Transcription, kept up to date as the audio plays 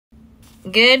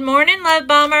Good morning, love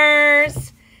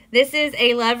bombers. This is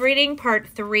a love reading part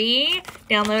 3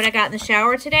 download I got in the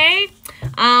shower today.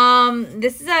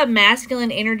 This is a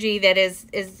masculine energy that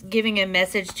is giving a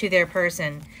message to their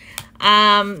person.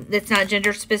 It's not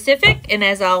gender specific, and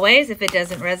as always, if it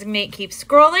doesn't resonate, keep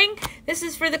scrolling. This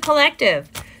is for the collective.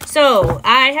 So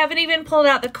I haven't even pulled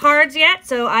out the cards yet,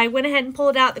 so I went ahead and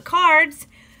pulled out the cards.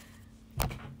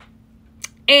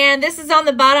 And this is on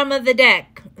the bottom of the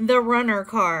deck, the Runner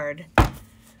card.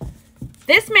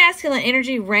 This masculine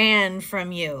energy ran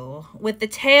from you with the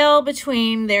tail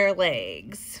between their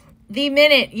legs. The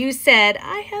minute you said,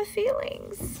 I have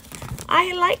feelings,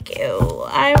 I like you,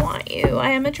 I want you,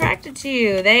 I am attracted to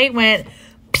you, they went,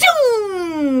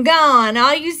 boom, gone.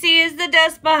 All you see is the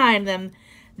dust behind them.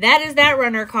 That is that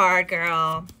Runner card,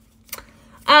 girl.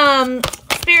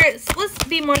 Spirits, let's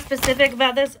be more specific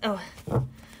about this.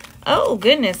 Oh,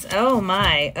 goodness. Oh,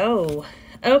 my. Oh,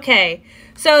 okay.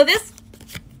 So this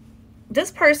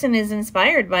person is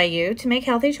inspired by you to make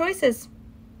healthy choices.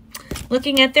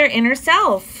 Looking at their inner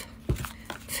self.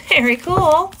 Very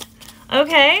cool.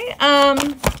 Okay.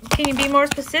 Can you be more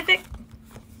specific?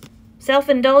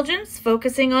 Self-indulgence,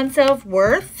 focusing on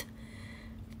self-worth.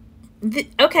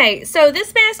 Okay, so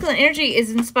this masculine energy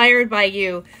is inspired by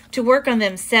you to work on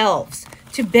themselves,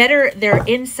 to better their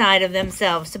inside of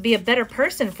themselves, to be a better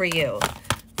person for you.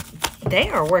 They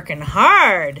are working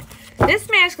hard. This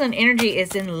masculine energy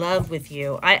is in love with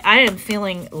you. I am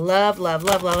feeling love, love,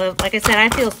 love, love, love. Like I said, I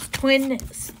feel twin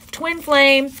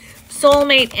flame,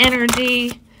 soulmate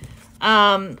energy.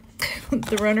 The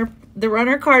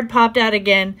runner card popped out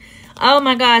again. Oh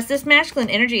my gosh, this masculine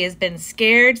energy has been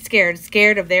scared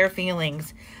of their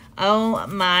feelings. Oh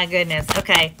my goodness.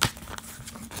 Okay.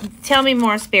 Tell me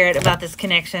more, Spirit, about this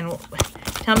connection.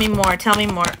 Tell me more. Tell me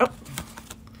more.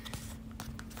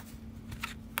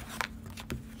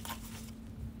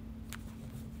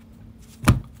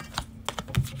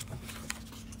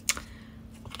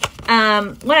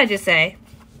 What did I just say?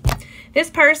 This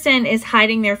person is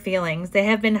hiding their feelings. They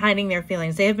have been hiding their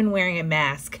feelings. They have been wearing a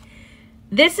mask.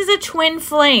 This is a twin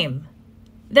flame.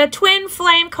 The twin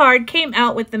flame card came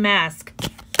out with the mask.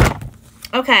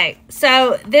 Okay,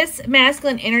 so this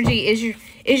masculine energy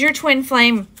is your twin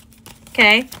flame,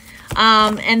 okay?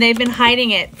 And they've been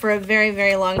hiding it for a very,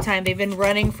 very long time. They've been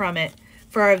running from it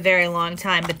for a very long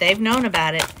time, but they've known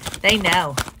about it. They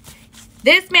know.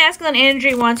 This masculine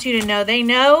energy wants you to know. They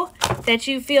know that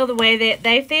you feel the way that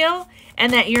they feel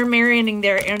and that you're mirroring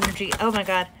their energy. Oh, my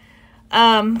God.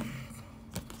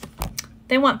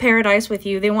 They want paradise with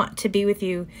you. They want to be with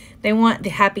you. They want the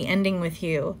happy ending with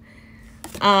you.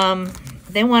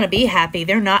 They want to be happy.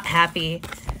 They're not happy.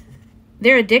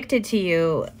 They're addicted to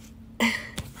you.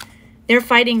 They're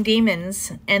fighting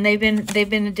demons, and they've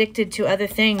been addicted to other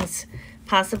things,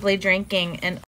 possibly drinking and